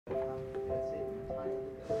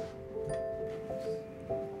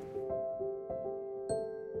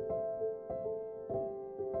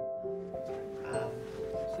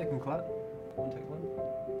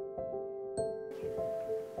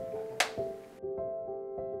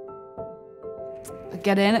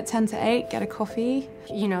Get in at 10 to 8, get a coffee.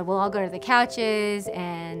 You know, we'll all go to the couches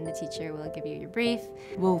and the teacher will give you your brief.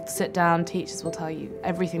 We'll sit down, teachers will tell you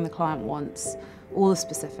everything the client wants, all the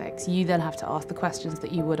specifics. You then have to ask the questions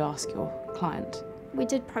that you would ask your client. We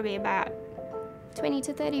did probably about 20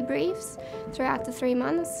 to 30 briefs throughout the 3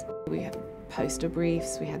 months. We had poster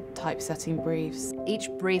briefs, we had typesetting briefs. Each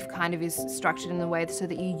brief kind of is structured in a way so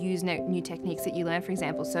that you use new techniques that you learn, for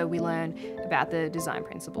example. So we learn about the design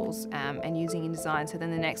principles and using in design. So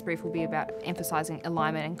then the next brief will be about emphasising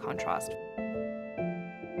alignment and contrast.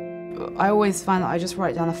 I always find that I just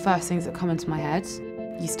write down the first things that come into my head.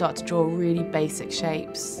 You start to draw really basic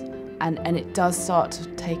shapes and it does start to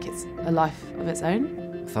take a life of its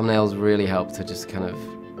own. Thumbnails really help to just kind of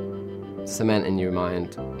cement in your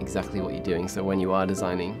mind exactly what you're doing, so when you are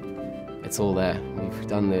designing, it's all there. You've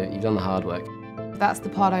done the hard work. That's the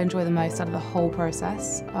part I enjoy the most out of the whole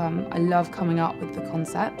process. I love coming up with the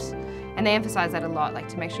concept. And they emphasise that a lot, like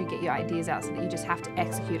to make sure you get your ideas out so that you just have to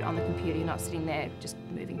execute on the computer, you're not sitting there just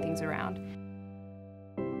moving things around.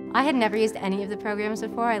 I had never used any of the programs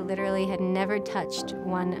before. I literally had never touched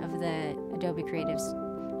one of the Adobe Creative's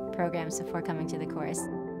programs before coming to the course.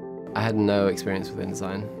 I had no experience with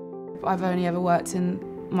InDesign. I've only ever worked in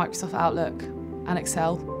Microsoft Outlook and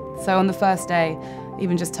Excel. So on the first day,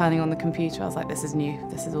 even just turning on the computer, I was like, this is new.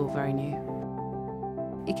 This is all very new.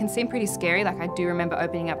 It can seem pretty scary. Like, I do remember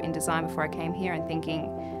opening up InDesign before I came here and thinking,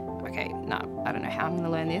 okay, no, I don't know how I'm going to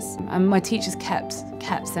learn this. And my teachers kept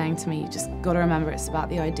saying to me, you just got to remember it's about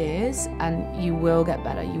the ideas and you will get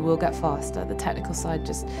better, you will get faster. The technical side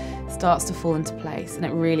just starts to fall into place, and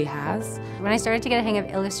it really has. When I started to get a hang of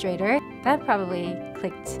Illustrator, that probably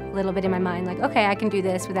clicked a little bit in my mind, like, okay, I can do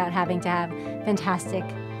this without having to have fantastic,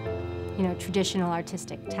 you know, traditional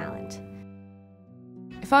artistic talent.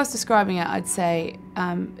 If I was describing it, I'd say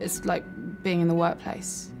it's like being in the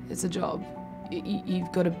workplace. It's a job.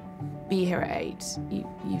 You've got to be here at 8.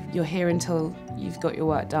 You're here until you've got your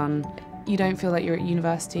work done. You don't feel like you're at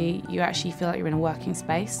university, you actually feel like you're in a working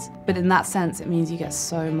space. But in that sense, it means you get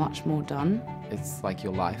so much more done. It's like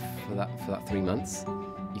your life for that 3 months.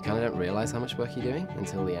 You kind of don't realise how much work you're doing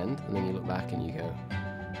until the end, and then you look back and you go,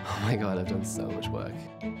 oh my God, I've done so much work.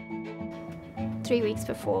 3 weeks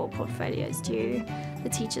before portfolio is due, the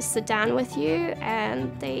teachers sit down with you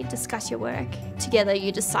and they discuss your work. Together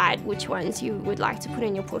you decide which ones you would like to put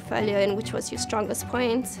in your portfolio and which was your strongest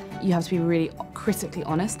point. You have to be really critically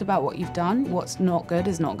honest about what you've done. What's not good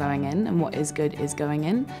is not going in, and what is good is going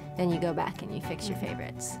in. Then you go back and you fix your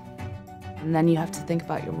favorites. And then you have to think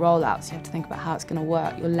about your rollouts, you have to think about how it's going to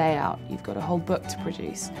work, your layout. You've got a whole book to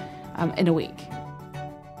produce in a week.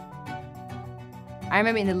 I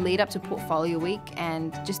remember in the lead up to Portfolio Week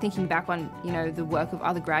and just thinking back on, you know, the work of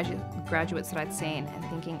other graduates that I'd seen and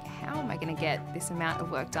thinking, how am I going to get this amount of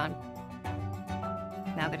work done?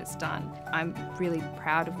 Now that it's done, I'm really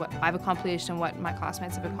proud of what I've accomplished and what my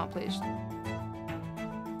classmates have accomplished.